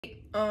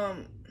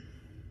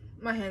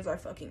My hands are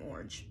fucking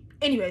orange.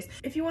 Anyways,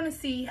 if you want to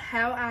see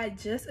how I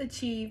just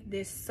achieved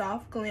this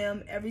soft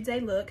glam everyday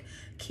look,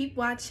 keep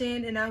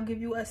watching and I'll give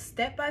you a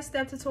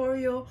step-by-step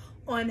tutorial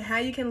on how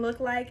you can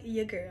look like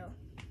your girl.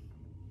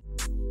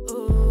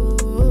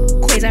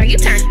 Quasar, you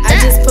turned up. I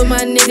just put my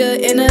nigga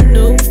in a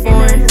new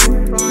form.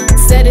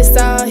 Said it's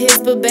all his,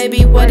 but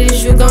baby, what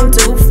is you gon'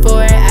 do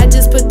for it? I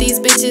just put these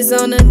bitches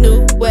on a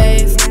new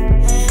wave.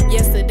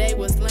 Yesterday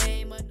was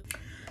lame.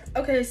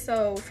 Okay,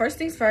 so first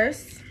things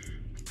first,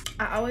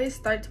 I always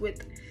start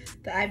with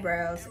the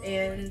eyebrows,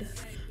 and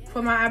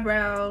for my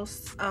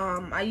eyebrows,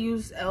 I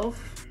use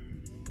e.l.f.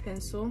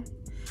 pencil.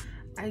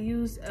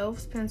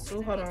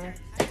 Hold on,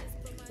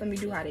 let me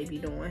do how they be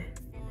doing.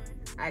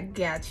 I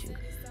got you.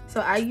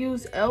 So I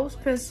use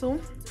e.l.f. pencil,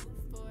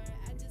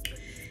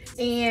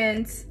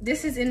 and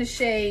this is in the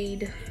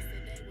shade,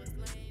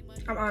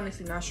 I'm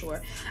honestly not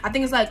sure, I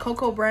think it's like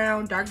cocoa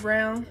brown, dark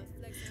brown.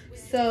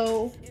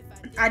 So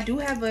I do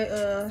have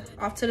a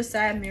off to the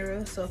side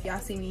mirror, so if y'all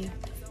see me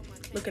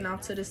looking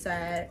off to the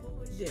side,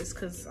 this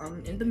because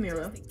I'm in the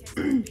mirror.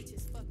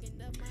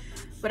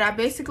 But I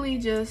basically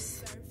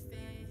just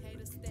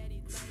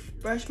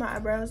brush my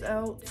eyebrows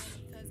out,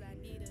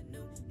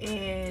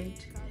 and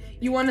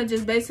you want to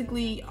just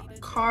basically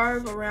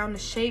carve around the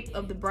shape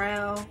of the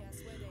brow.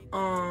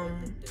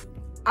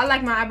 I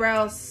like my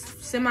eyebrows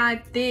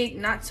semi-thick,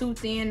 not too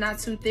thin, not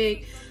too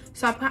thick,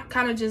 so I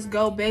kind of just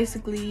go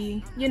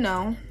basically, you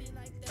know,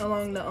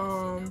 along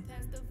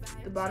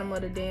the bottom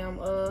of the damn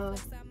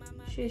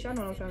shit, y'all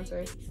know what I'm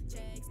trying to say.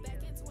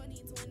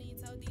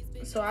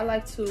 So I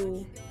like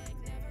to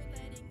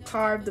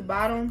carve the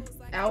bottom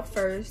out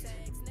first,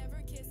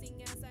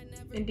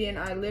 and then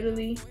I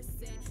literally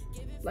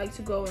like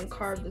to go and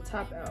carve the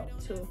top out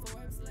too.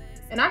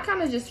 And I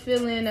kind of just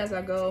fill in as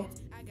I go,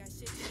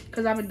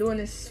 because I've been doing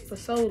this for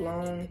so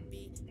long.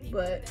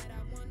 But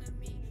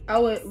I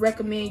would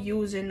recommend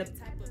using the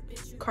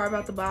carve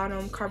out the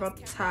bottom, carve out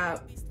the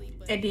top,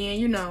 and then,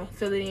 you know,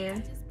 fill it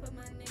in.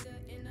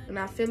 And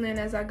I fill in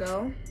as I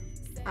go,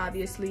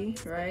 obviously,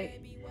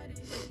 right?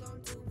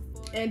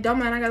 And don't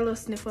mind, I got a little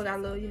sniffle, got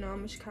a little, you know,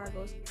 I'm in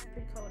Chicago, it's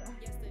pretty cold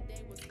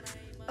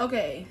out.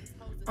 Okay,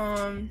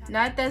 now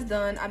that that's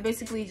done, I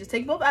basically just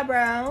take both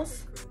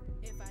eyebrows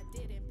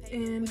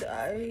and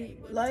I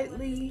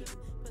lightly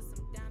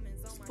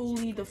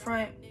spoolie the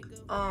front.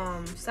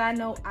 Side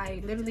note,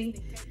 I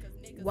literally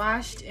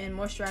washed and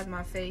moisturized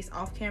my face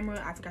off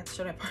camera. I forgot to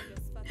show that part.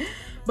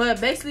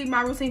 But basically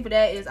my routine for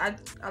that is I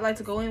like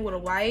to go in with a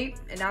wipe,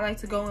 and I like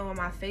to go in with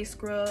my face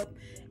scrub,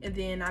 and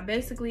then I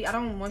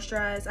don't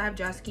moisturize. I have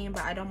dry skin,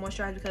 but I don't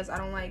moisturize because I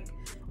don't like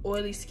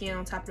oily skin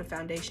on top of the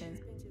foundation.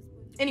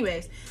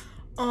 Anyways,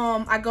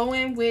 I go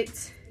in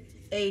with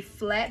a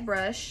flat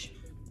brush.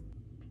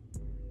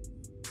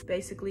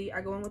 Basically, I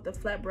go in with a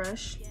flat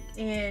brush,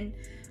 and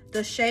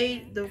the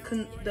shade, the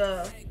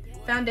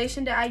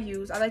foundation that I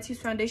use, I like to use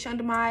foundation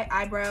under my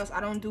eyebrows. I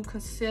don't do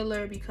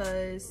concealer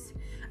because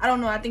I don't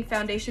know, I think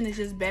foundation is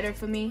just better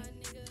for me.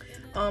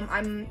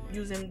 I'm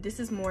using, this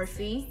is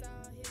Morphe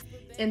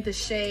in the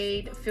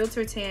shade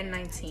Filter Tan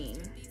 19.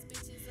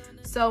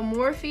 So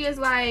Morphe is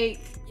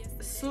like,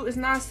 it's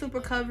not super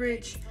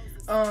coverage,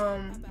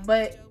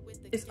 but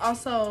it's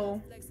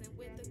also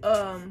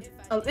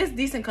it's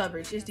decent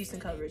coverage. It's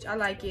decent coverage. I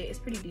like it. It's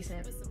pretty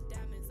decent.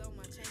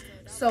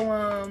 So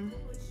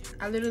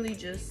I literally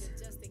just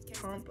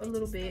pump a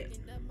little bit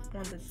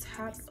on the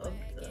top of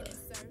the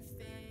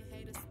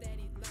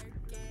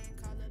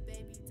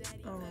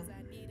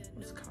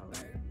what's it called?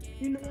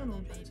 You know what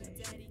I'm trying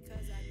to say.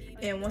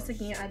 And once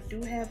again, I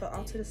do have an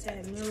off to the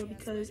side mirror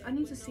because I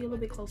need to see a little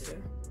bit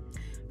closer.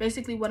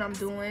 Basically what I'm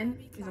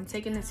doing is I'm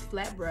taking this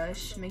flat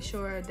brush. Make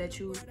sure that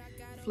you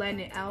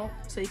flatten it out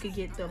so you can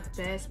get the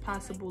best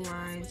possible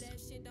lines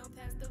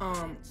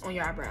on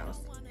your eyebrows.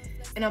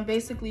 And I'm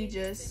basically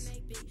just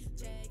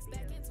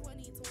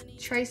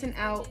tracing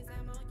out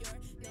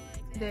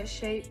that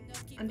shape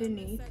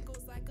underneath.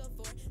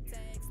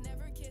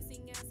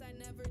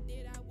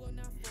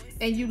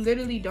 And you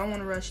literally don't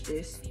want to rush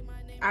this.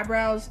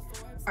 Eyebrows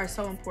are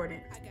so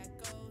important.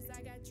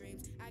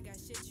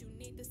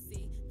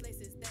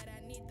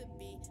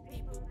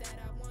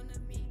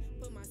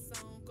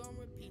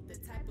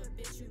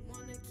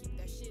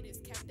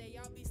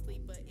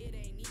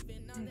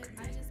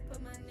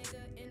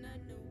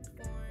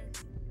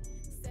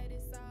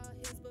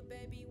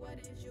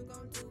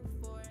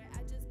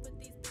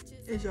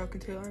 As y'all can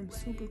tell, I'm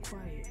super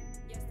quiet.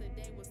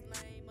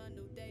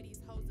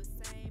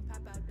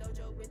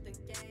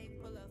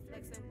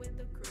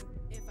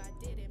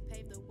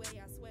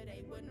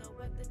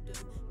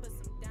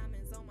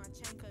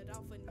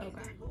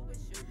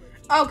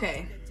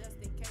 Okay.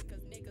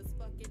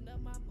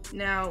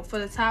 Now for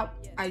the top,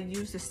 I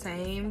use the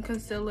same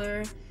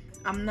concealer.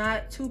 I'm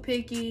not too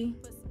picky.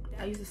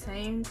 I use the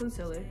same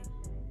concealer.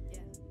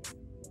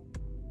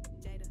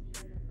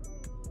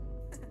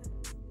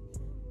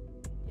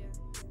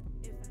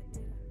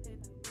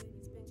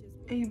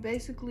 And you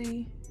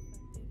basically,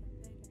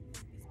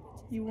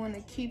 you want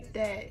to keep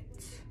that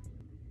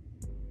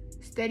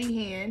steady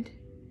hand,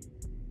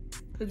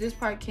 because this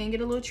part can get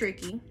a little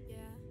tricky.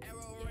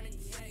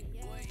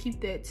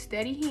 Keep that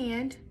steady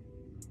hand.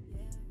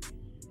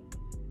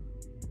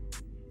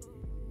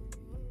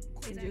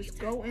 And just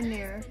go in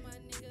there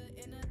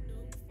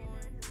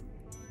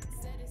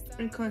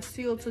and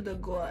conceal to the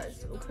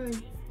gloss, okay?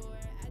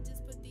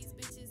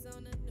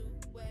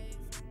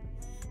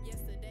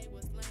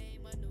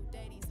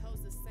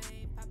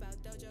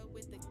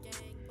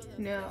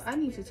 Now, I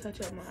need to touch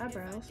up my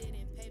eyebrows.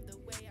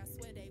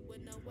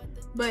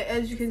 But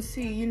as you can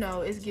see, you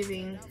know, it's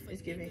giving a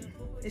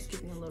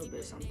little bit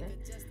of something.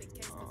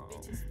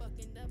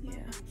 Yeah.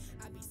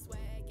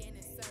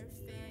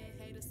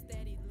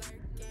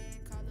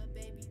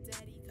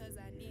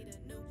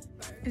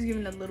 It's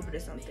giving a little bit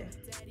of something.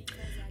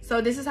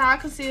 So this is how I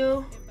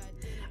conceal.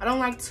 I don't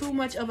like too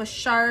much of a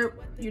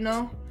sharp, you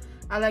know.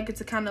 I like it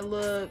to kind of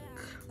look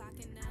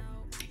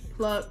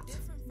plucked,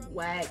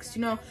 waxed,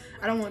 you know.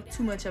 I don't want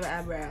too much of an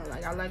eyebrow.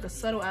 Like, I like a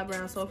subtle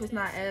eyebrow, so if it's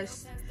not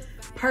as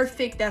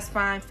perfect, that's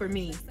fine for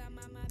me.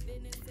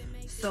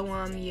 So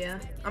yeah,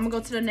 I'm gonna go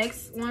to the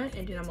next one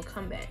and then I'm gonna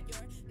come back.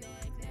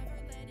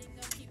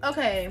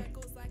 Okay,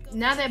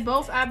 now that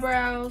both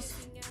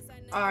eyebrows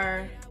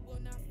are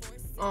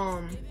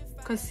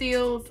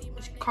concealed,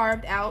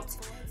 carved out,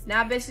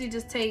 now I basically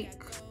just take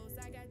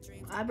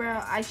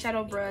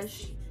eyeshadow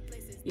brush.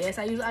 Yes,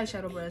 I use an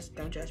eyeshadow brush,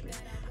 don't judge me.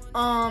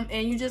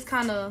 And you just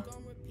kind of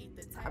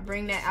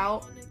bring that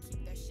out,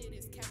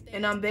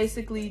 and I'm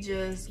basically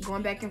just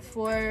going back and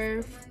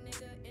forth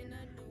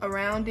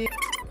around it.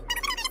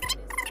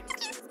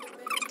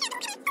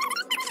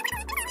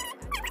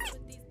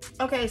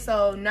 Okay,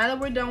 so now that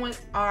we're done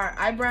with our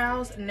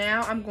eyebrows,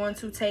 now I'm going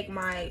to take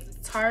my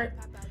Tarte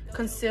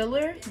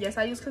concealer. Yes,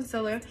 I use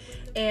concealer,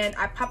 and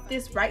I pop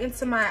this right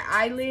into my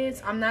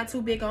eyelids. I'm not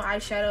too big on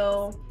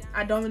eyeshadow.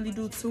 I don't really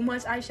do too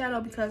much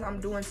eyeshadow because I'm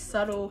doing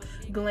subtle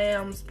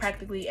glams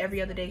practically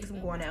every other day because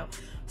I'm going out.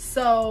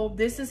 So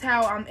this is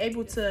how I'm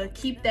able to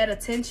keep that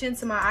attention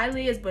to my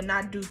eyelids but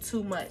not do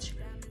too much.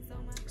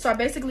 So I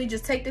basically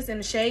just take this in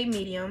the shade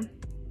medium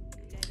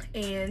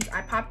and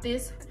I pop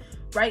this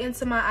right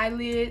into my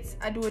eyelids.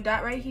 I do a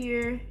dot right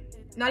here.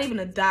 Not even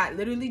a dot,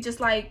 literally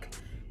just like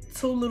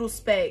two little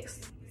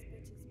specks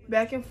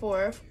back and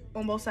forth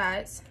on both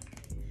sides.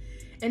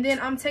 And then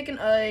I'm taking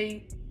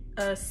a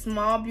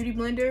small beauty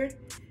blender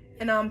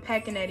and I'm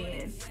packing that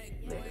in,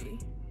 literally.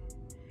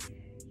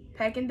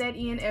 Packing that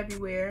in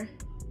everywhere.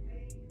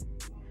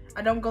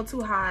 I don't go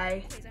too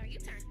high.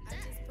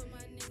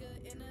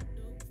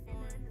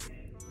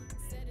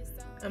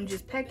 I'm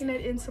just packing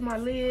it into my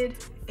lid,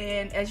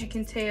 and as you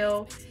can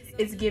tell,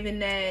 it's giving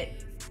that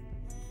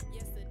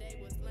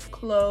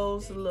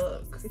closed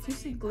look. If you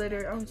see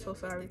glitter, I'm so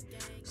sorry.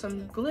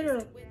 Some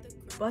glitter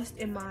bust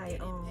in my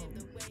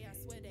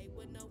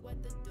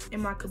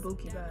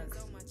kabuki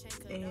box,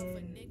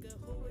 and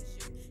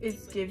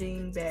it's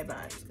giving bad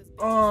vibes.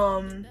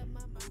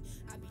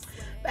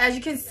 As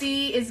you can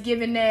see, it's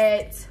giving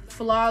that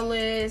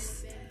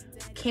flawless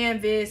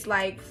canvas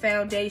like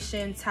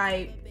foundation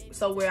type,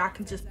 so where I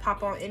can just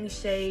pop on any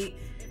shade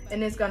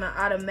and it's gonna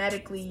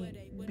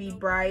automatically be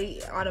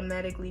bright,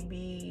 automatically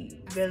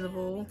be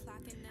visible,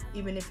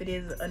 even if it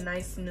is a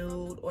nice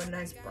nude or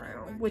nice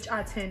brown, which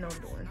I tend on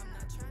doing.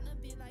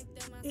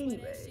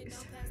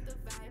 Anyways,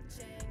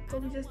 so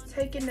we're just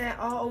taking that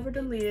all over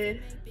the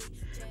lid.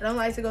 I don't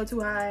like to go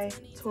too high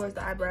towards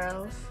the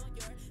eyebrows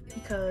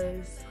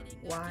because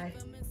why?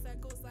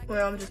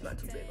 Well, I'm just not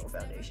too big on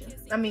foundation.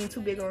 I mean,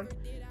 too big on,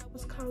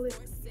 what's call it?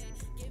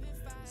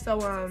 So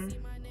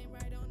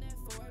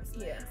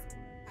yeah.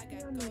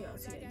 I know y'all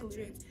see that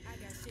glitter.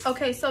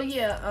 Okay, so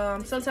yeah,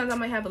 sometimes I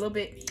might have a little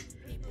bit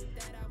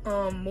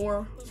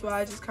more, so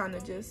I just kind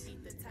of just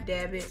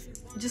dab it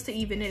just to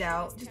even it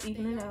out. Just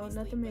even it out,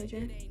 nothing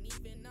major.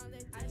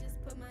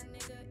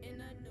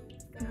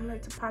 And I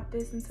like to pop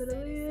this into the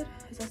lid,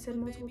 as I said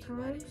multiple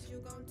times.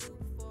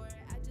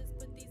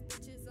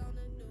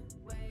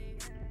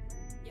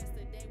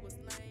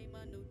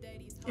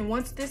 And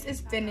once this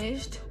is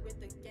finished,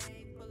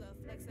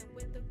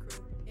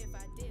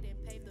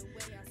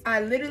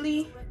 I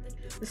literally,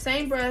 the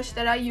same brush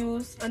that I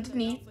use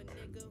underneath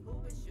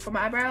for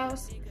my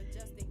eyebrows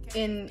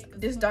in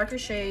this darker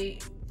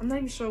shade, I'm not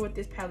even sure what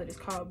this palette is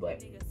called,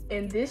 but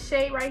in this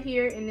shade right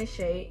here, in this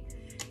shade,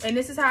 and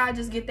this is how I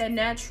just get that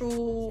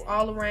natural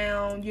all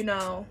around, you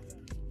know,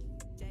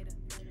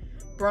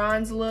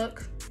 bronze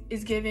look.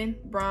 Is giving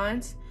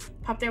bronze.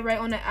 Pop that right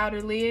on the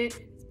outer lid,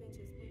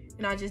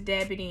 and I just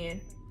dab it in.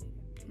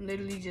 I'm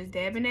literally just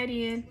dabbing that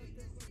in.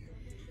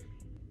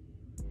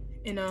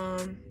 And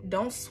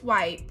don't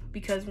swipe,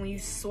 because when you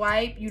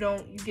swipe, you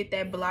get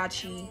that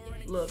blotchy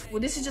look.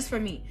 Well, this is just for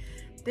me.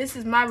 This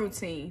is my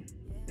routine,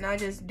 and I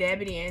just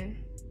dab it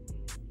in.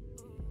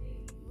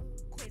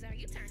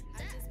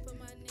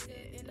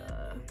 And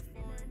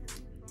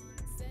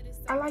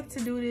I like to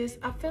do this.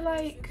 I feel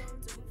like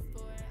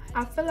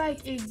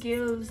it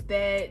gives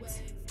that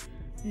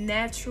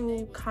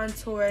natural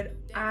contoured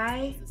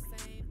eye.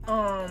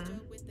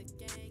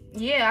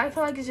 Yeah, I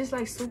feel like it's just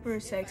like super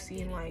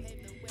sexy, and like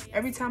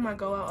Every time I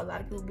go out, a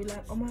lot of people be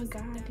like, oh my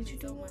god, did you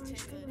do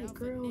eyeshadow? I'm like,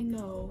 girl,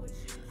 no.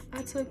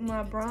 I took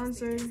my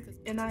bronzer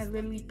and I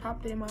literally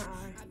popped it in my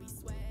eye.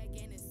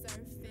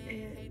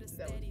 And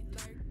that was...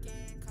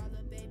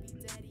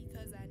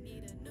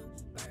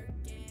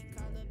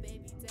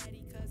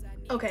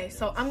 Okay,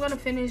 so I'm gonna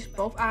finish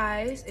both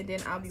eyes and then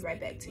I'll be right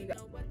back to you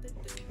guys.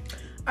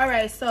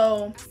 Alright,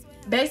 so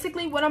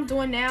basically what I'm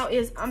doing now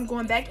is I'm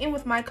going back in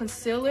with my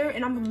concealer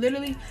and I'm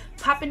literally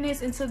popping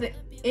this into the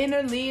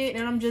inner lid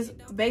and I'm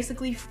just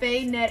basically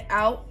fading that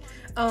out.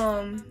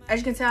 As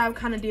you can tell, I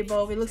kind of did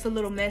both. It looks a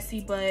little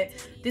messy, but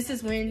this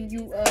is when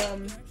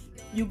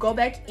you go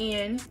back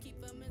in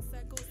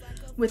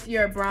with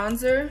your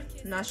bronzer.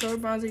 Not sure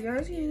what bronzer you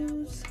guys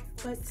use,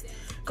 but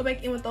go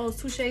back in with those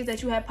two shades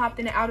that you had popped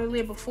in the outer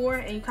lid before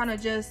and you kind of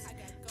just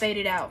fade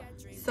it out.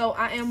 So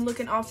I am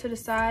looking off to the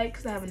side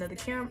because I have another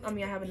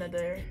I have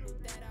another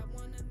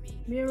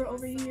mirror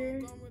over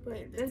here,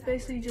 but that's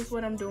basically just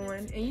what I'm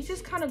doing. And you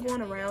just kind of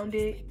going around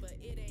it,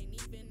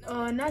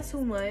 not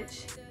too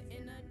much.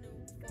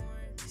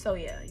 So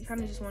yeah, you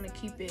kind of just want to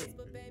keep it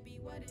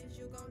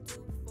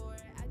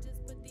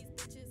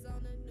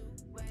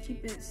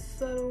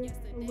subtle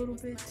a little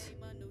bit.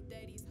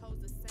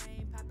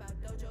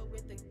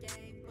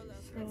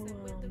 So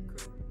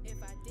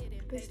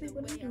basically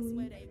what I'm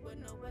doing,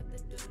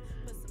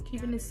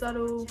 keeping it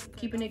subtle,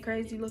 keeping it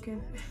crazy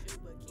looking.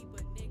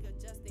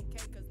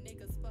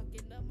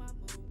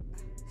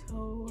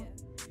 So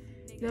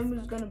then I'm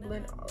just gonna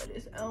blend all of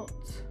this out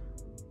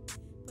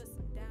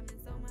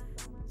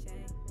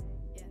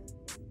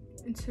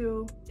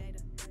until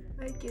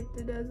I get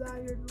the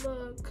desired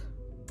look.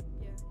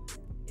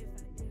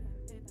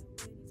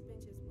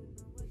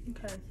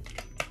 Okay,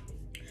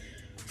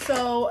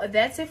 so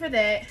that's it for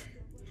that.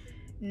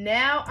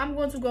 Now I'm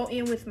going to go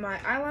in with my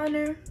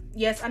eyeliner.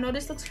 Yes, I know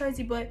this looks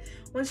crazy, but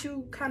once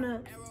you kind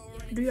of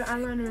do your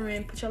eyeliner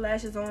and put your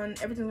lashes on,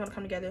 everything's gonna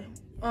come together.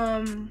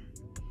 The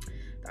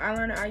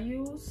eyeliner I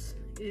use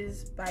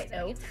is by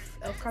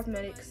e.l.f.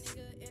 Cosmetics.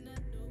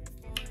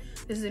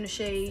 This is in the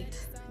shade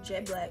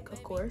Jet Black,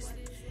 of course.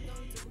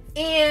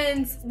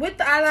 And with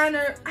the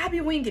eyeliner, I be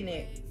winging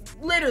it.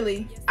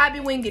 Literally, I be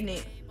winging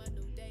it.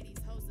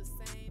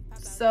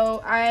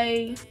 So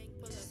I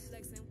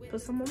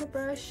put some on the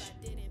brush.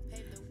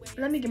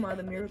 Let me get my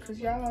other mirror because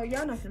y'all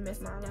not gonna mess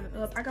my eyeliner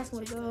up. I got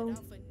somewhere to go.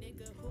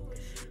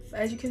 But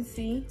as you can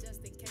see,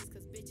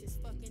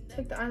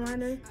 take the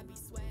eyeliner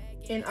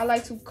and I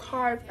like to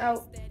carve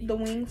out the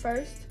wing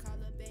first.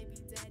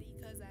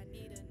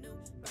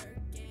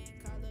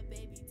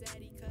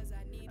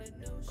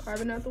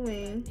 Carving out the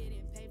wing.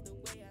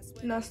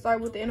 And I'll start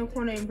with the inner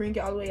corner and bring it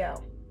all the way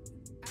out.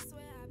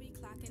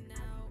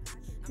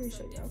 Let me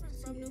show y'all.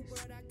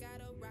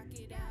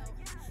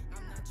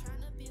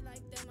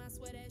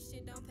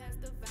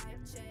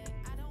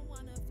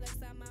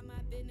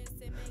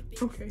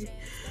 Okay,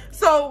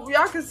 so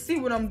y'all can see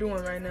what I'm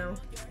doing right now.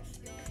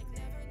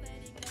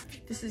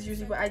 This is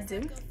usually what I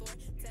do.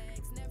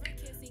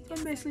 So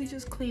I'm basically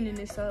just cleaning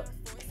this up,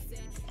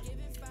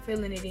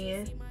 filling it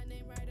in.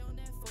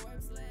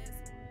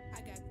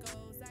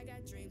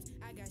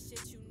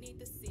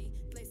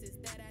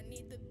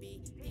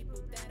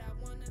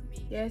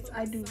 Yes,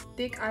 I do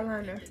thick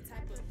eyeliner.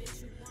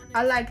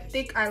 I like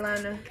thick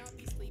eyeliner.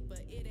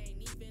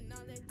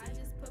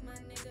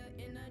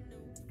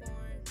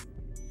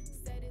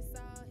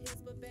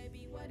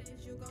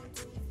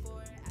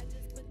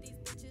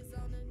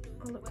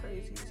 I look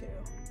crazy as hell.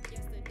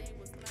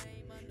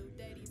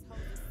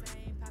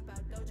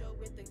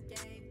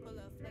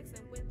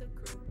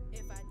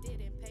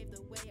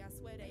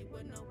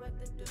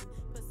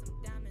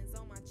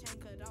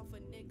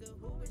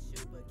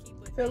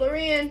 Fill her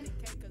in.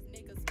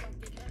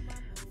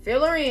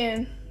 Fill her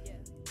in.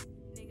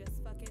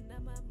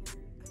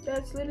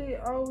 That's literally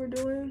all we're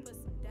doing.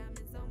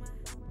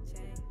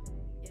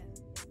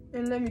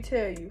 And let me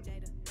tell you,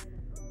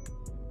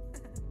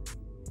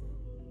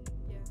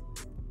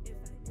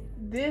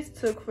 this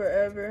took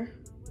forever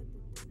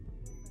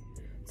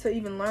to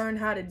even learn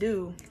how to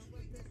do.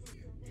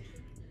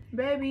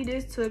 Baby,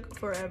 this took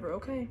forever,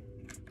 okay?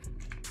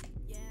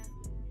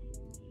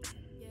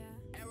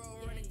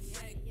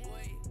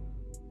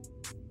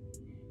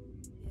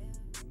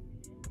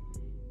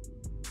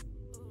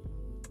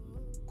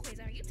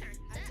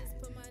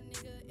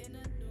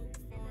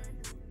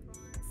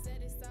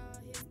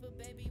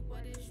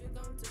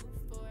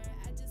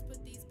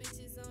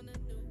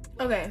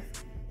 Okay.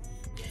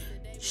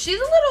 She's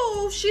a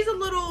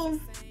little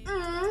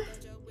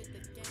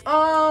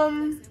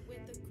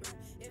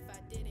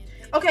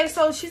okay,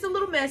 so she's a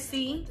little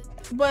messy,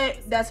 but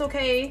that's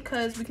okay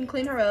because we can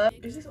clean her up.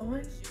 Is this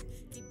on?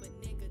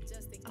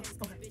 Oh,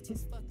 okay.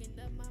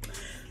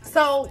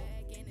 So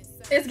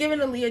it's giving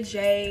Jaydda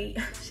J.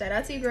 Shout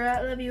out to you, girl.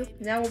 I love you.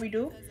 Now what we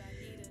do,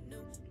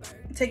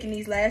 taking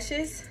these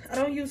lashes. I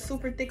don't use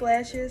super thick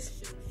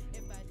lashes.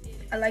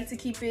 I like to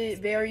keep it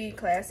very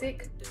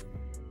classic.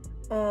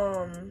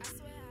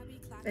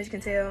 As you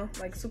can tell,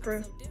 like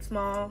super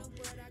small,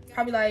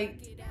 probably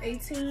like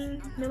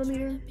 18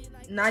 millimeter.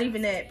 Not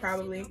even that,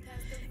 probably.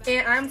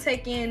 And I'm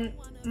taking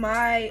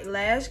my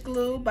lash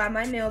glue by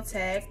my nail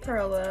tag,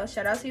 Perla.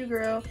 Shout out to you,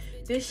 girl.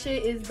 This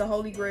shit is the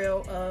holy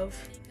grail of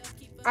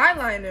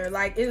eyeliner.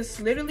 Like, it's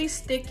literally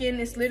sticking.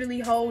 It's literally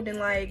holding.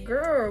 Like,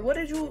 girl, what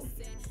did you...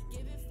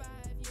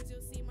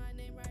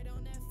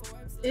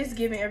 It's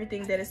giving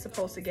everything that it's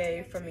supposed to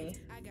give for me.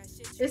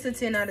 It's a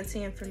 10 out of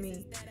 10 for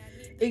me.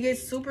 It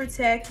gets super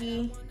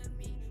tacky.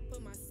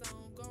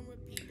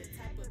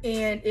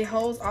 And it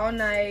holds all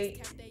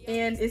night.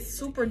 And it's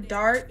super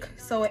dark,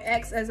 so it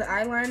acts as an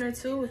eyeliner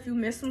too if you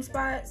miss some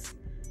spots,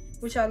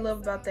 which I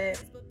love about that.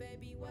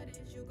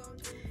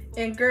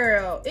 And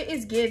girl, it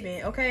is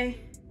giving,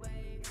 okay?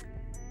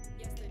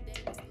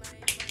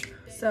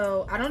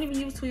 So I don't even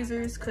use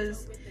tweezers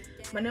because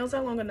my nails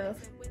are long enough.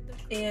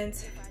 And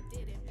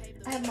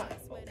I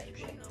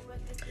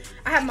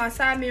have my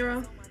side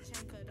mirror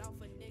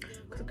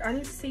because I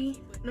need to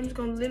see. And I'm just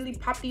gonna literally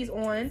pop these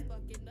on.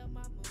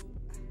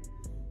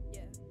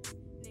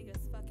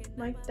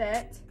 Like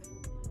that.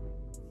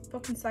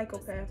 Fucking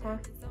psychopath,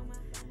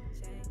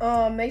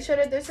 huh? Make sure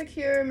that they're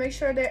secure. Make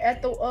sure they're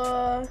at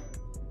the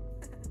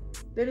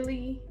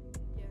literally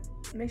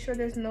make sure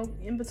there's no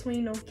in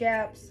between, no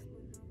gaps.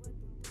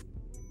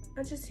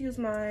 I just use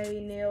my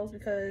nails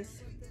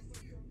because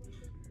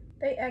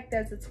they act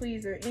as a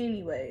tweezer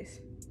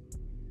anyways.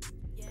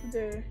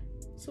 They're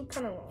so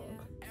kind of long.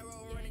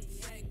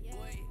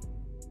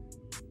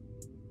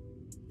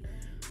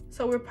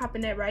 So we're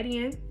popping that right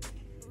in.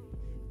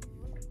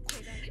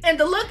 And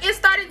the look is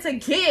starting to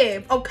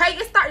give, okay?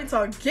 It's starting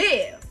to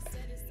give.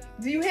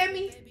 Do you hear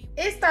me?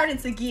 It's starting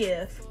to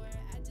give.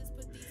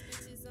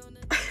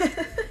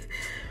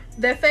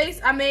 That face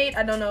I made,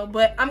 I don't know.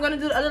 But I'm going to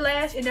do the other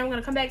lash, and then we're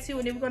going to come back to you,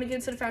 and then we're going to get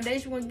into the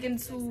foundation. We're going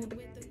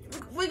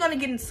to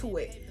get into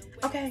it,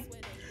 okay?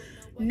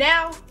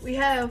 Now, we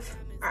have,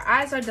 our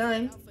eyes are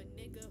done.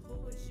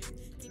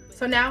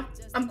 So now,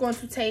 I'm going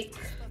to take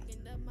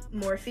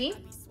Morphe.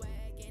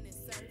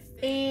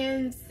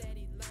 And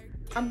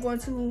I'm going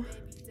to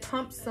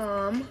pump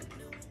some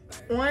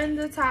on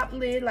the top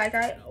lid like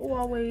I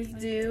always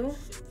do.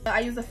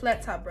 I use a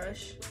flat top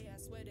brush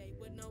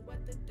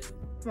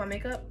for my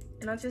makeup,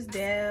 and I just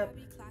dab.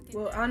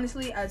 Well,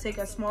 honestly, I take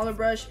a smaller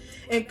brush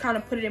and kind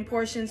of put it in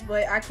portions,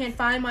 but I can't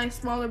find my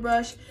smaller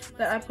brush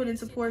that I put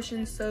into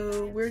portions,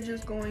 so we're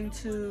just going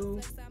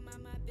to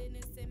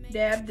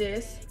dab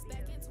this.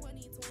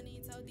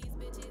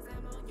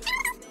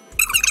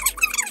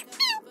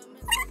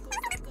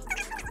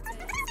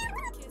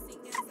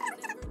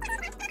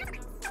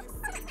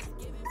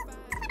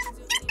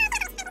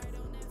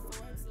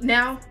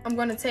 Now, I'm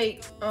going to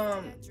take,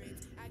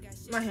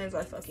 my hands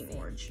are fucking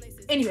orange.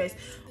 Anyways,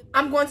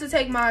 I'm going to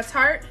take my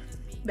Tarte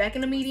back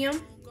in the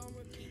medium.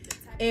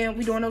 And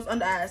we're doing those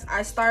under eyes.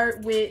 I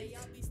start with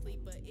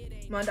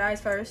my under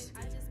eyes first.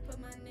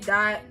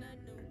 Dot,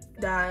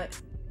 dot,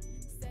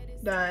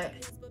 dot,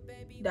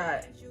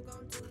 dot,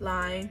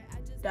 line,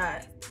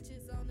 dot.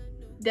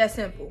 That's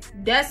simple.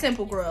 That's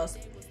simple, girls.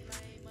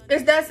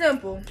 It's that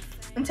simple.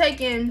 I'm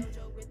taking,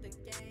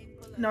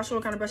 not sure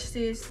what kind of brush this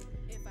is.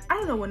 I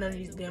don't know what none of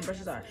these damn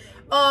brushes are.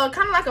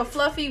 Kind of like a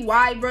fluffy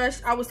wide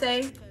brush, I would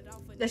say.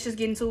 Let's just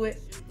get into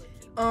it.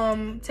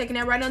 Taking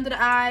that right under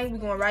the eye, we're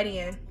going right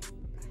in.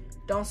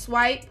 Don't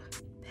swipe,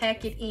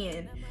 pack it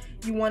in.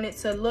 You want it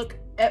to look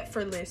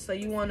effortless, so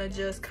you want to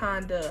just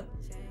kind of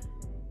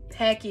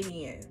pack it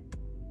in.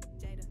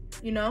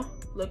 You know,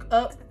 look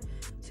up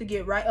to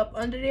get right up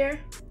under there.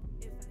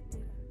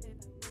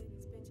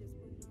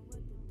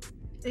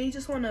 And you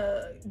just want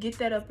to get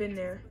that up in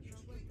there.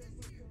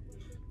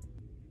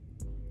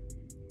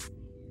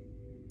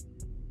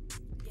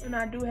 And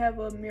I do have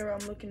a mirror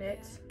I'm looking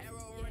at.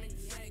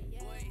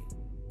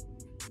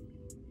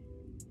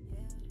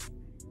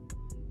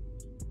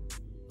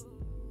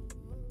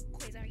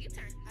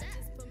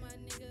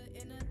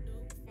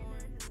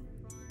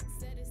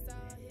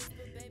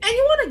 And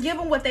you want to give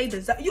them what they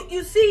deserve.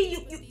 You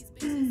see,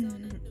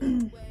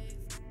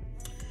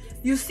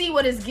 you see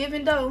what it's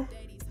giving though.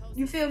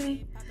 You feel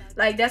me?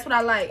 Like, that's what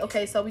I like.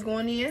 Okay, so we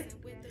going in.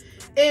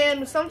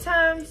 And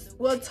sometimes,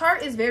 well,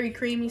 Tarte is very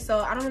creamy, so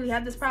I don't really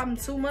have this problem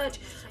too much.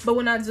 But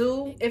when I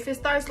do, if it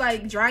starts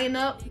like drying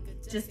up,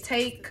 just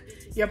take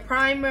your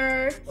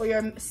primer or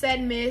your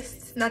set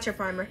mist, not your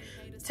primer.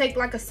 Take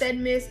like a set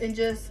mist and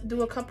just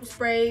do a couple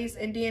sprays,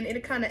 and then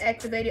it'll kind of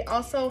activate it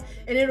also,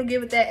 and it'll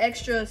give it that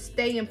extra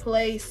stay in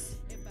place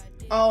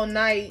all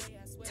night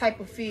type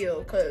of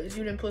feel, because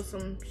you didn't put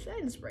some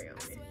setting spray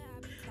on it.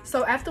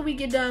 So after we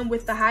get done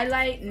with the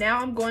highlight, now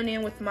I'm going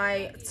in with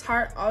my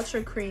Tarte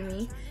Ultra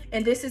Creamy,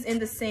 and this is in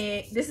the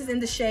sand. This is in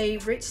the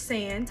shade Rich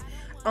Sand.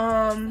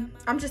 I'm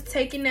just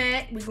taking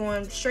that. We're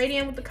going straight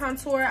in with the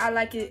contour. I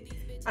like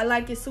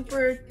it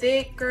super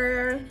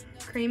thicker,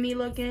 creamy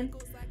looking.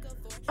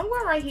 I'm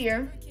going right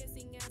here,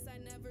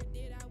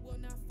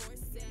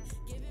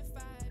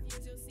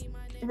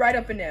 right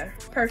up in there.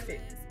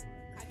 Perfect.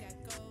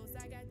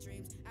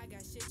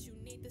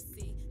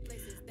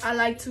 I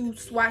like to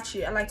swatch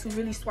it. I like to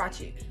really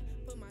swatch it.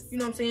 You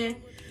know what I'm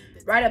saying?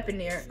 Right up in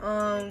there.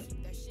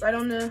 Right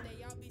on the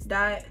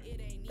dot,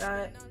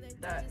 dot,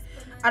 dot.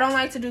 I don't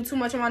like to do too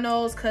much on my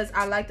nose because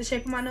I like the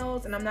shape of my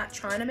nose and I'm not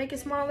trying to make it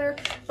smaller,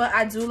 but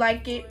I do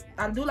like it.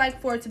 I do like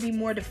for it to be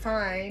more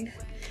defined,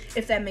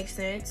 if that makes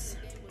sense.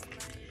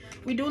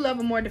 We do love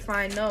a more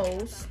defined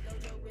nose,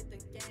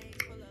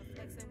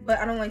 but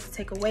I don't like to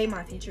take away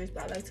my features,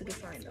 but I like to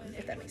define them,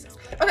 if that makes sense.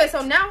 Okay,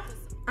 so now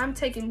I'm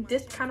taking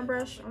this kind of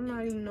brush. I'm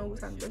not even know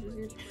what kind of brush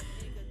this is.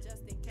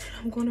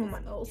 I'm going on my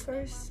nose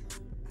first.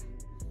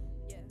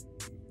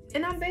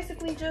 And I'm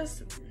basically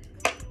just,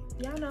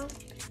 y'all know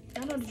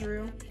the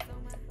drill.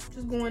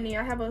 Just going in.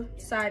 I have a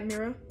side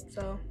mirror,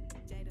 so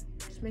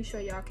just make sure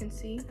y'all can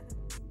see.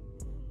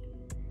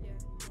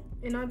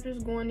 And I'm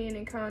just going in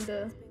and kind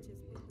of,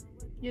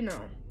 you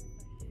know,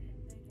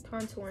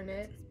 contouring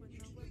it.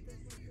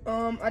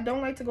 I don't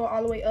like to go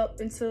all the way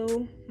up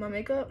into my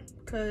makeup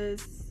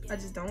because I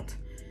just don't.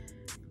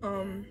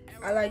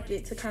 I like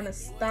it to kind of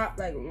stop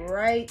like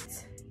right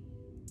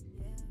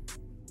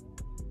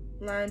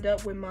lined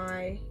up with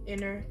my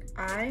inner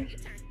eye.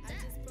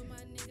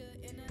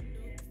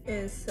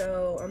 And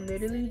so I'm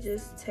literally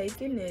just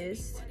taking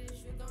this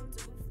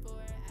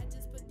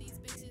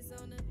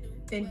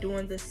and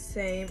doing the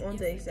same on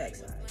the exact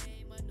side.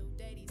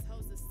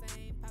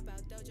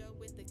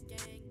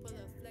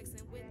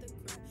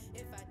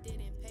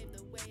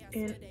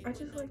 And I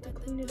just like to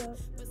clean it up.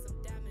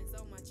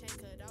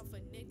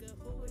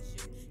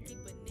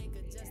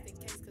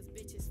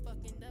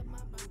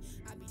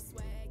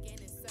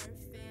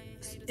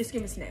 It's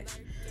giving snatch.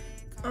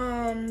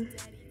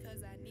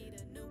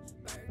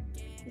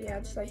 Yeah, I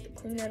just like to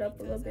clean that up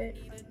a little bit.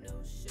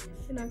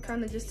 And I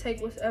kind of just take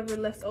whatever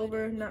left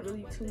over, not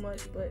really too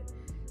much, but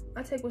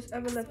I take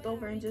whatever left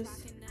over and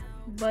just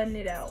button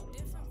it out.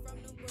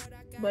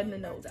 Button the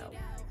nose out.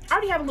 I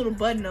already have a little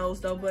button nose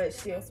though, but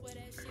still.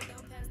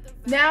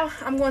 Now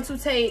I'm going to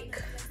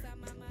take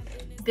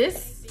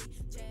this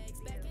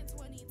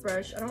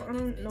brush. I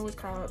don't know what it's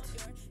called.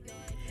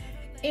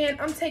 And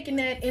I'm taking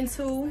that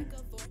into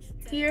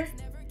here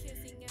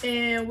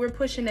and we're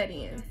pushing that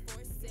in.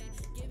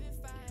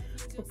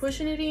 We're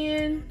pushing it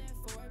in.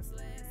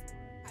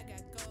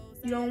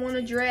 You don't want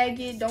to drag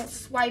it, don't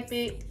swipe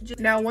it.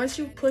 Now once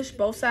you push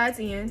both sides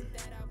in,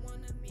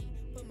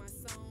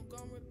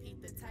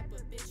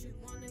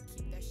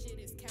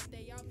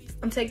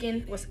 I'm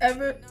taking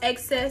whatever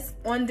excess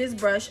on this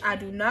brush. I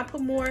do not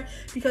put more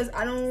because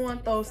I don't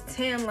want those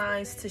tan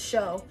lines to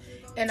show.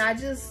 And I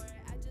just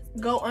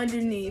go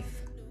underneath,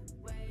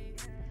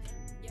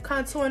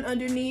 contouring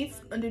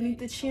underneath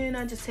the chin.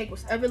 I just take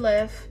whatever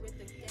left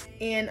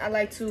and I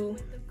like to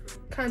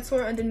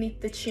contour underneath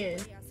the chin,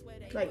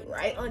 like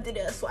right under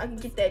there, so I can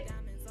get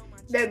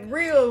that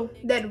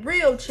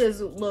real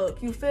chiseled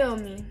look. You feel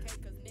me?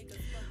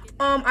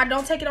 I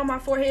don't take it on my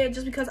forehead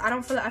just because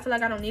I feel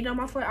like I don't need it on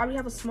my forehead. I already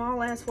have a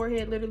small ass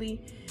forehead,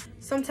 literally.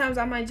 Sometimes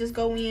I might just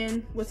go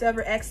in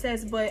whatever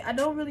excess, but I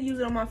don't really use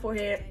it on my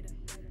forehead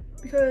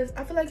because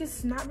I feel like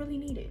it's not really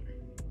needed.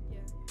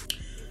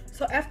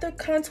 So after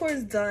contour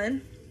is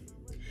done,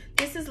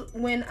 this is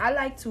when I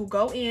like to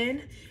go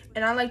in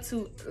and I like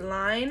to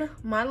line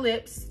my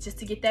lips just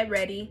to get that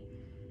ready.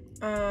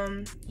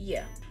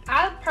 Yeah.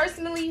 I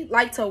personally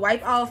like to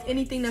wipe off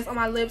anything that's on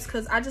my lips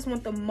because I just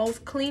want the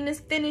most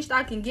cleanest finish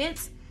I can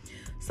get.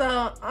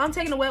 So I'm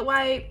taking a wet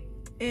wipe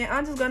and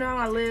I'm just going down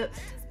my lips.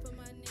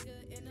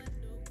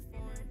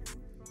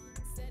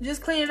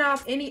 Just cleaning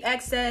off any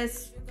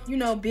excess, you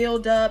know,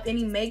 build up,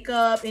 any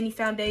makeup, any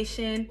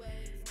foundation.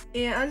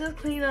 And I just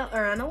clean up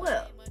around the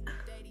lip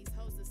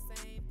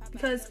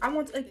because I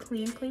want a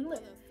clean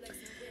lip.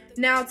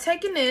 Now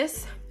taking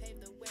this,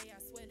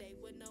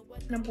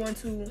 and I'm going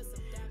to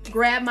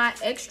grab my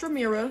extra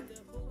mirror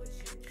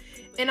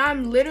and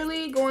I'm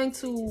literally going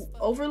to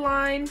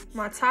overline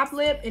my top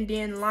lip and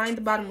then line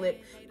the bottom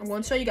lip. I'm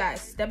going to show you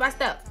guys step by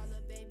step.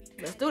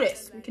 Let's do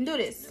this. We can do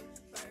this.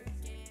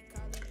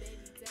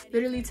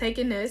 Literally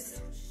taking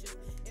this.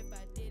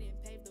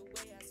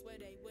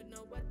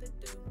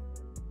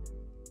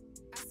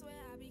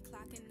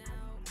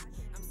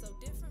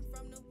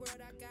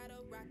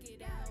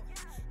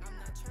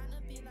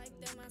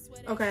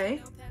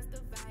 Okay.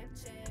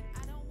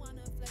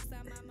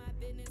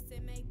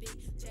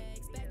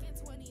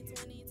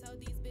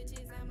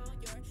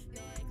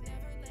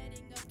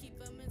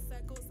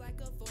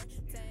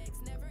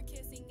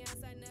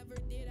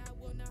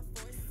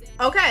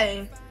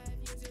 Okay.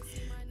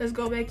 Let's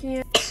go back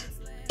in.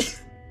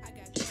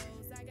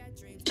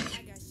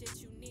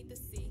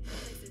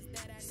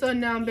 So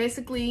now I'm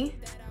basically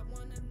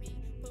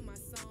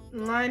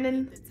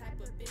lining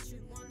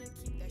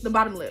the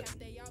bottom lip.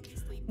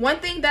 One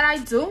thing that I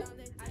do,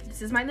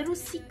 this is my little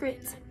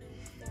secret,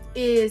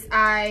 is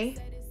I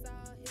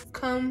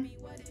come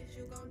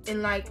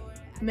and like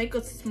make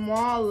a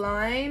small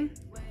line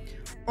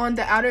on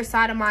the outer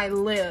side of my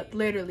lip,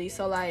 literally.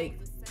 So like,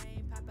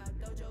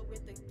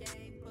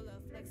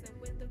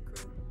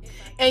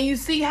 and you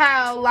see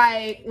how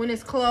like when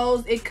it's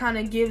closed, it kind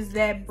of gives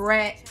that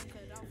brat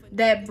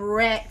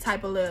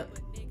type of lip.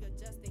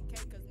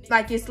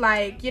 Like it's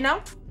like, you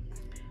know?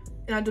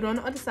 And I do it on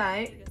the other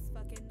side.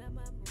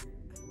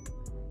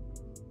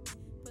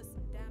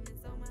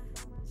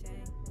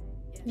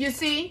 You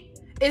see?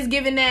 It's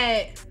giving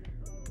that,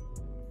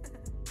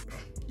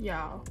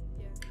 y'all.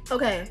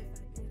 Okay.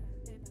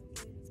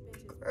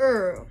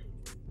 Girl.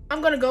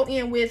 I'm gonna go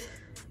in with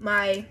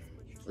my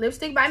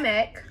lipstick by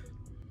MAC.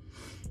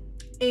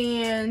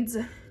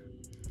 And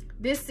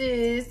this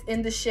is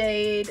in the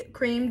shade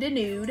Cream de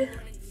Nude.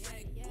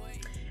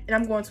 And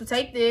I'm going to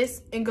take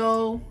this and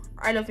go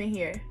right up in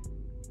here.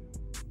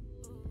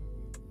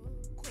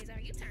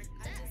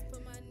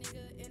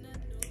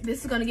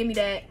 This is gonna give me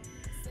that,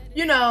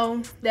 you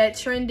know, that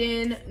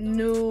trending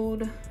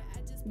nude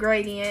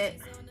gradient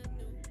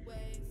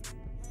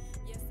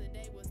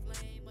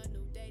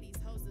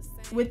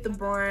with the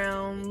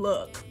brown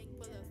look.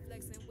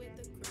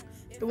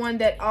 The one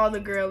that all the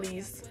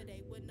girlies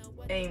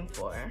aim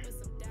for.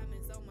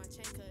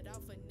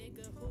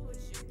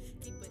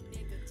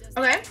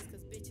 Okay.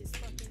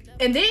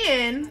 And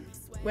then,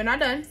 when I'm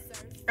done,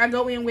 I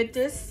go in with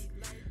this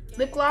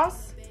lip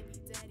gloss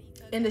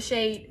in the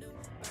shade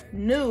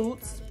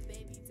Nudes.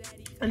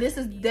 And this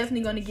is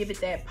definitely going to give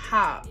it that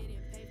pop.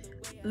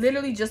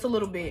 Literally just a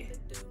little bit.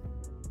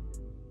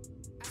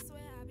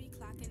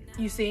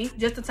 You see?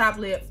 Just the top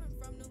lip.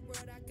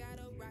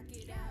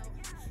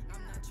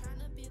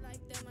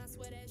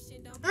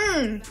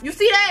 You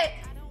see that?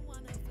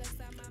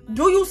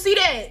 Do you see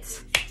that?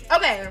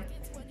 Okay.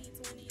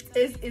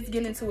 It's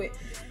getting into it.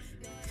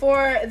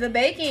 For the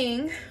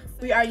baking,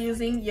 we are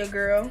using your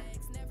girl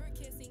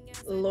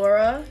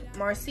Laura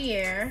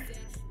Mercier.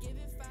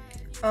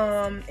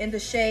 In the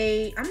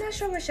shade, I'm not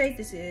sure what shade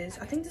this is.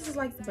 I think this is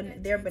like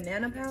their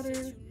banana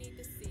powder.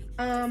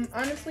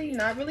 Honestly,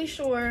 not really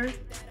sure.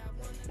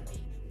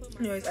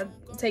 Anyways, I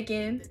take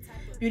in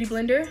Beauty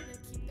Blender.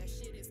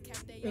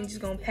 I'm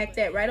just gonna pack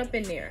that right up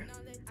in there.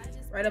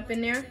 Right up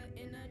in there.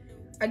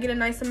 I get a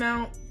nice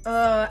amount.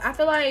 I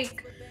feel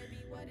like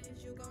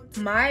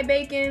my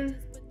baking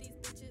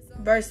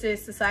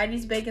versus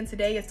society's baking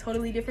today is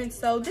totally different.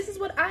 So this is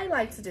what I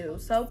like to do.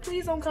 So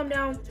please don't come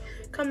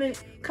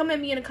at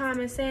me in the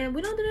comments saying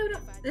we don't do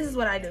that. This is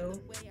what I do.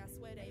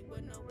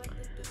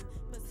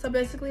 So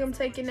basically I'm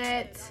taking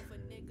that.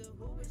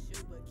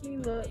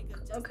 Look.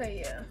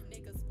 Okay, yeah.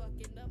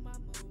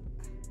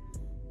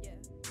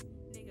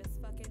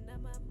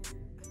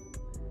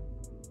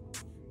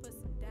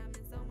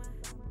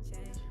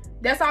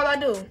 That's all I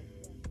do.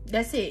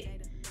 That's it.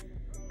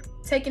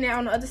 Taking it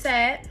on the other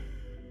side.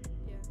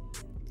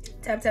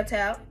 Tap, tap,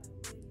 tap.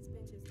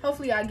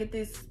 Hopefully I get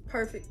this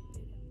perfect.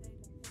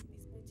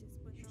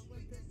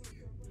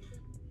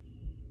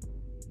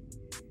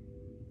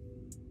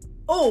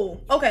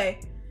 Oh, okay.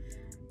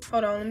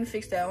 Hold on, let me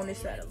fix that on this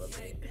side a little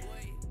bit.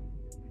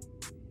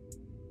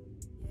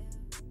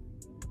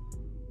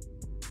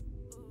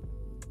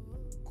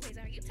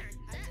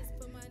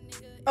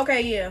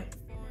 Okay, yeah.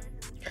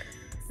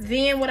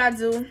 Then what I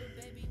do,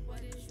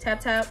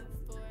 tap, tap,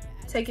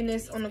 taking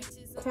this on the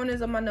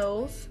corners of my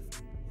nose.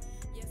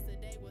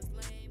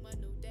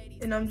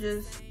 And I'm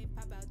just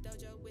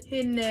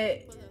hitting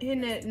the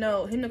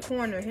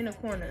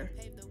corner.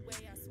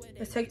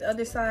 Let's take the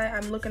other side.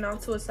 I'm looking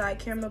off to a side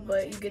camera,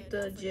 but you get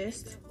the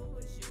gist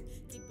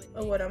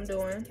of what I'm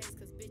doing.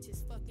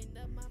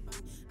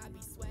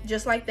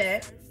 Just like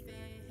that.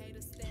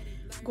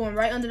 Going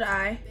right under the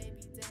eye.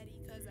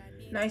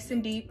 Nice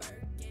and deep.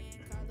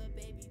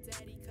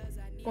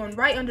 Going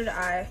right under the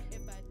eye.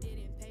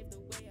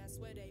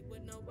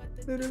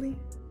 Literally.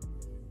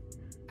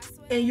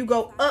 And you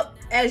go up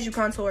as you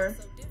contour.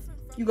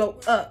 You go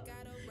up.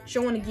 You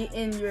don't want to get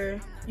in your,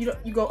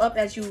 you go up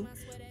as you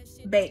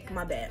bake,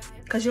 my bad.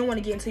 Because you don't want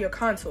to get into your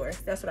contour.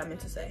 That's what I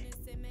meant to say.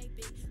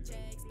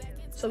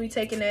 So we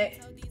taking that.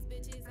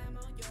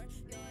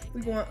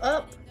 We going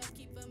up.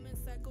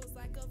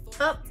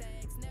 Up.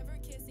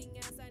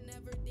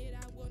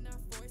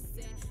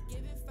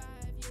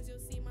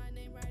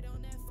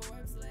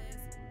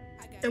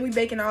 And we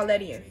baking all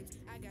that in.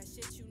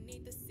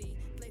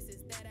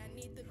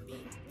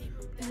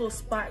 A little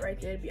spot right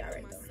there to be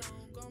alright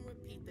though.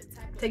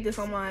 Take this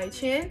on my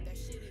chin,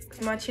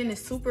 because my chin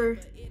is super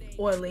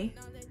oily.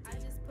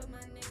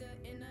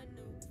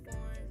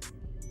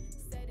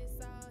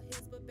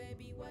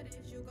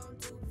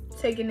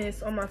 Taking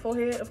this on my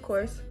forehead, of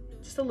course,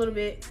 just a little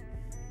bit.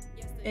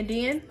 And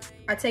then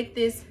I take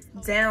this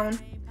down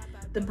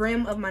the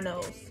brim of my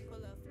nose.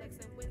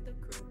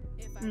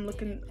 I'm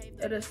looking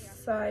at a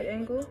side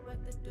angle.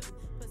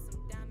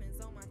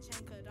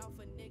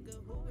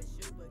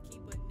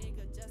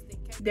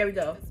 There we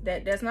go.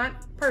 That's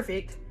not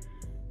perfect,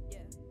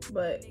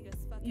 but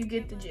you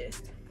get the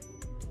gist.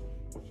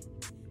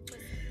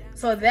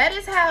 So that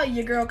is how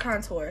your girl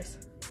contours.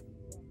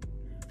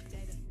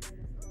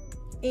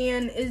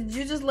 And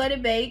you just let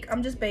it bake.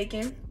 I'm just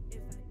baking.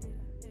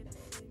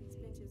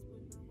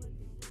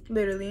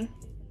 Literally.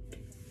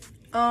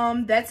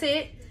 That's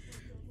it.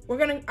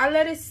 I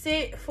let it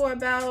sit for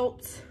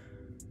about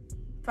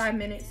 5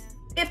 minutes.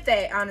 If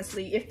that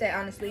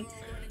honestly.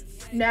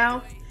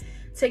 Now,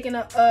 taking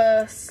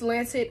a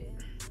slanted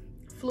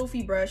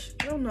floofy brush.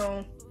 I don't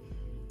know.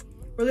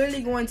 We're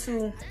literally going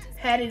to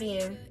pat it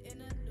in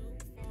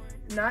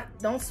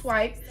don't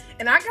swipe.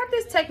 And I got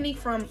this technique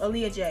from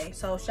Jaydda J.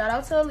 So shout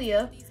out to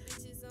Aaliyah.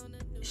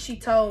 She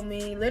told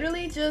me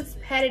literally just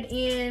pat it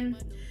in,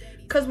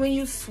 because when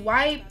you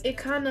swipe, it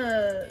kind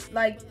of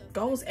like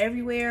goes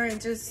everywhere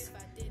and just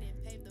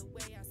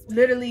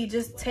literally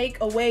just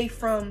take away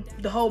from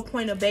the whole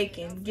point of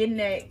baking, getting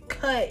that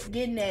cut,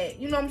 getting that,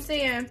 you know what I'm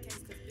saying?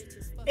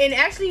 And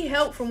actually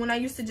helped from when I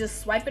used to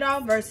just swipe it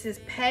off versus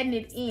patting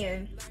it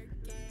in.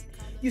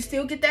 You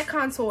still get that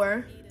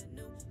contour.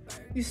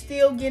 You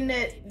still getting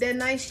that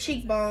nice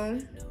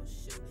cheekbone.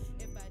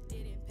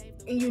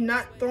 And you're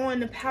not throwing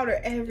the powder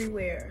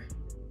everywhere.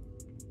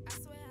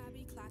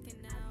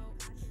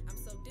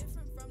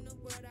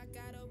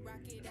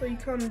 So you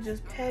kind of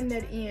just patting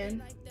that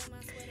in.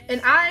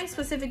 And I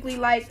specifically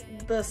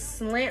like the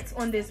slants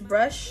on this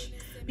brush,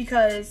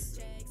 because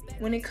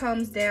when it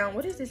comes down,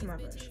 what is this, my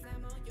brush?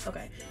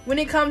 Okay, when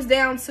it comes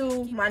down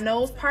to my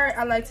nose part,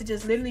 I like to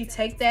just literally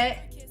take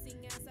that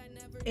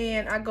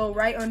and I go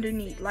right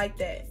underneath like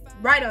that,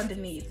 right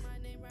underneath,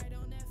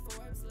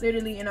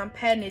 literally, and I'm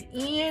patting it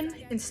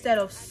in instead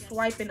of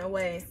swiping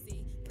away.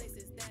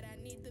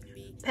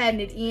 Patting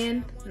it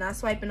in, not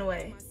swiping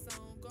away.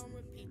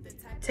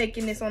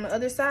 Taking this on the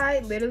other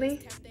side,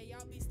 literally,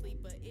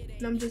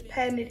 and I'm just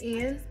patting it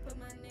in.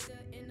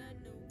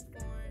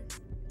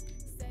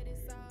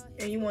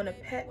 And you want to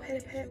pat.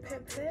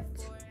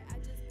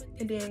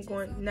 And then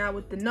going now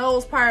with the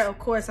nose part, of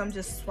course, I'm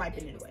just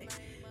swiping it away.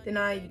 Then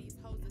I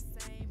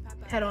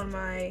pat on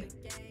I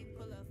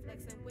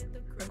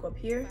go up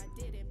here.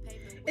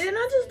 And then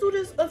I just do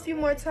this a few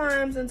more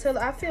times until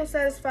I feel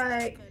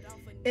satisfied.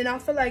 And I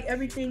feel like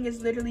everything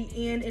is literally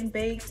in and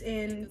baked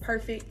and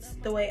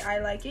perfect the way I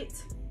like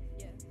it.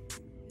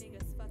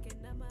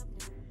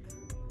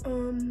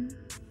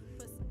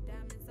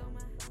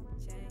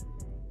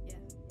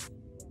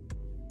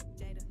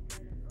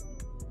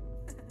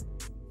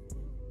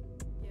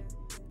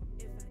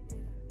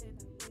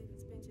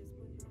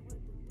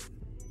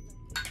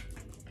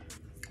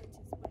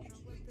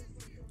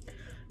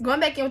 Going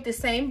back in with the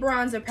same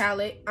bronzer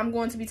palette, I'm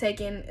going to be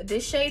taking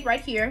this shade right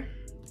here.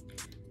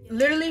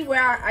 Literally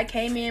where I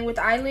came in with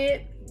the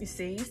eyelid. You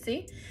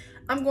see?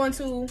 I'm going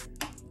to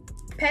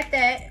pat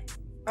that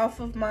off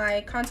of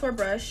my contour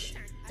brush.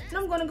 And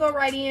I'm going to go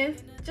right in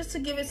just to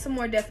give it some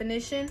more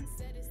definition.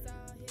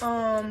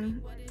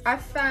 I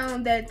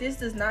found that this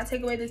does not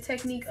take away the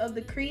technique of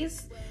the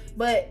crease,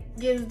 but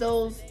gives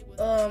those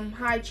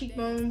high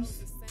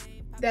cheekbones,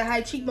 that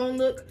high cheekbone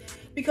look.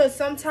 Because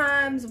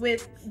sometimes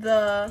with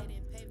the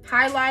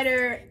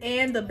highlighter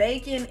and the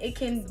baking, it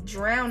can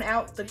drown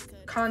out the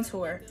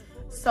contour.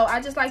 So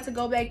I just like to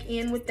go back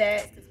in with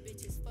that,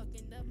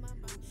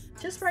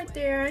 just right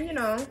there, you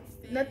know,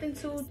 nothing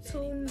too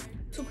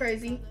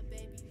crazy.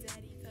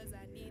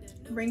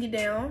 Bring it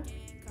down,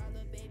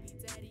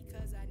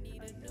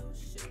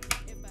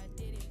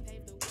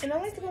 and I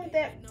like to go with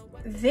that.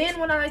 Then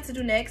what I like to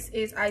do next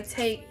is I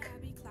take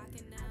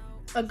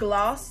a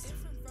gloss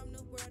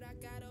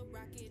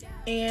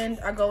and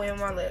I go in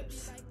my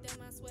lips.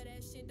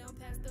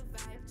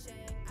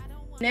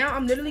 Now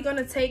I'm literally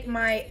gonna take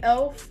my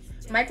e.l.f.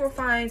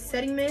 Microfine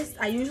setting mist.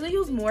 I usually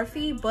use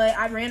Morphe, but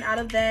I ran out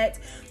of that,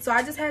 so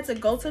I just had to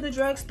go to the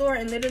drugstore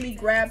and literally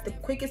grab the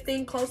quickest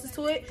thing closest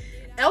to it.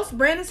 e.l.f.'s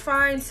brand is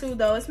fine too,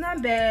 though. It's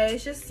not bad.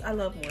 It's just, I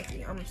love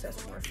Morphe. I'm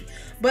obsessed with Morphe.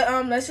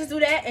 But let's just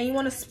do that. And you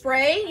want to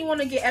spray. You want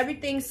to get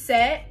everything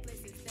set.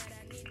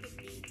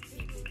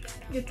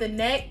 Get the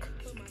neck.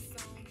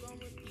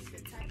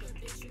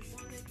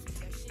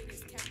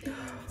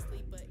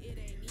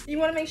 You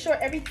want to make sure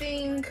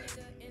everything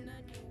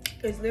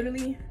is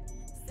literally.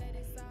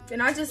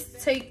 And I just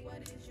take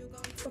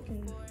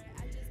fucking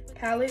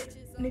palette,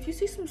 and if you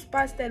see some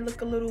spots that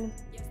look a little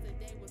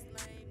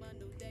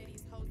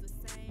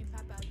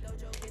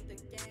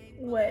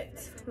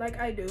wet, like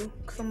I do,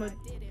 because I'm a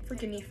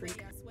freaking knee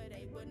freak,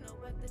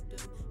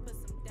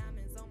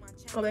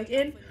 go back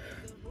in.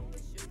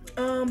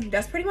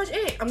 That's pretty much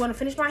it. I'm gonna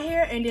finish my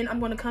hair, and then I'm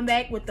gonna come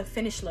back with the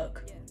finished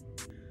look.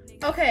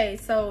 Okay,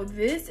 so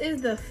this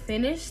is the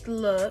finished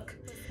look.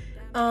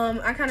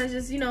 I kind of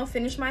just, you know,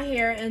 finished my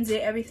hair and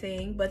did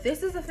everything, but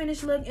this is a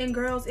finished look, and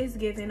girls, it's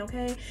given,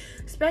 okay?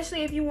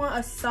 Especially if you want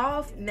a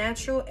soft,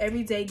 natural,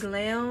 everyday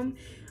glam.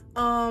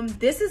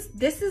 This is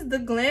the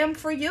glam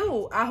for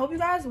you. I hope you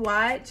guys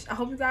watch. I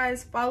hope you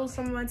guys follow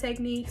some of my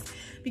techniques,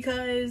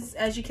 because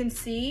as you can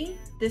see,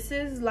 this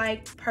is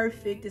like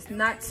perfect. It's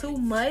not too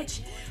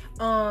much.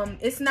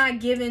 It's not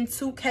giving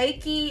too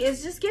cakey.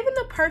 It's just giving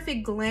the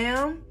perfect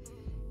glam.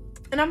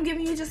 And I'm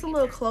giving you just a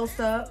little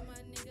close-up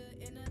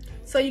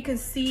so you can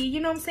see, you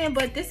know what I'm saying?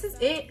 But this is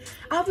it.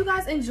 I hope you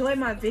guys enjoyed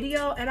my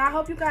video, and I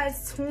hope you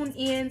guys tune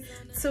in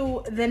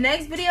to the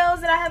next videos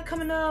that I have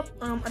coming up.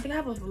 I think I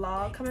have a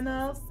vlog coming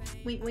up.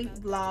 Wink, wink,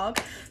 vlog.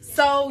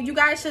 So you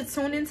guys should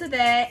tune into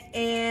that,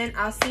 and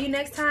I'll see you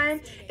next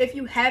time. If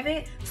you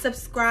haven't,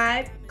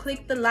 subscribe,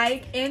 click the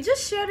like, and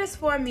just share this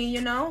for me,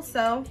 you know?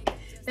 So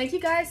thank you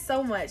guys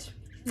so much.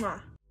 Mwah.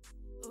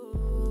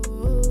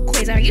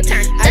 Quiz, are you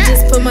turned up? I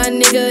just put my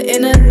nigga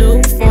in a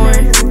new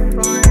form.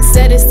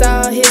 Said it's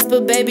all his,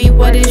 but baby,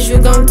 what is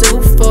you gon' do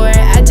for it?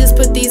 I just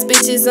put these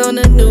bitches on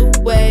a new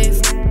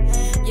wave.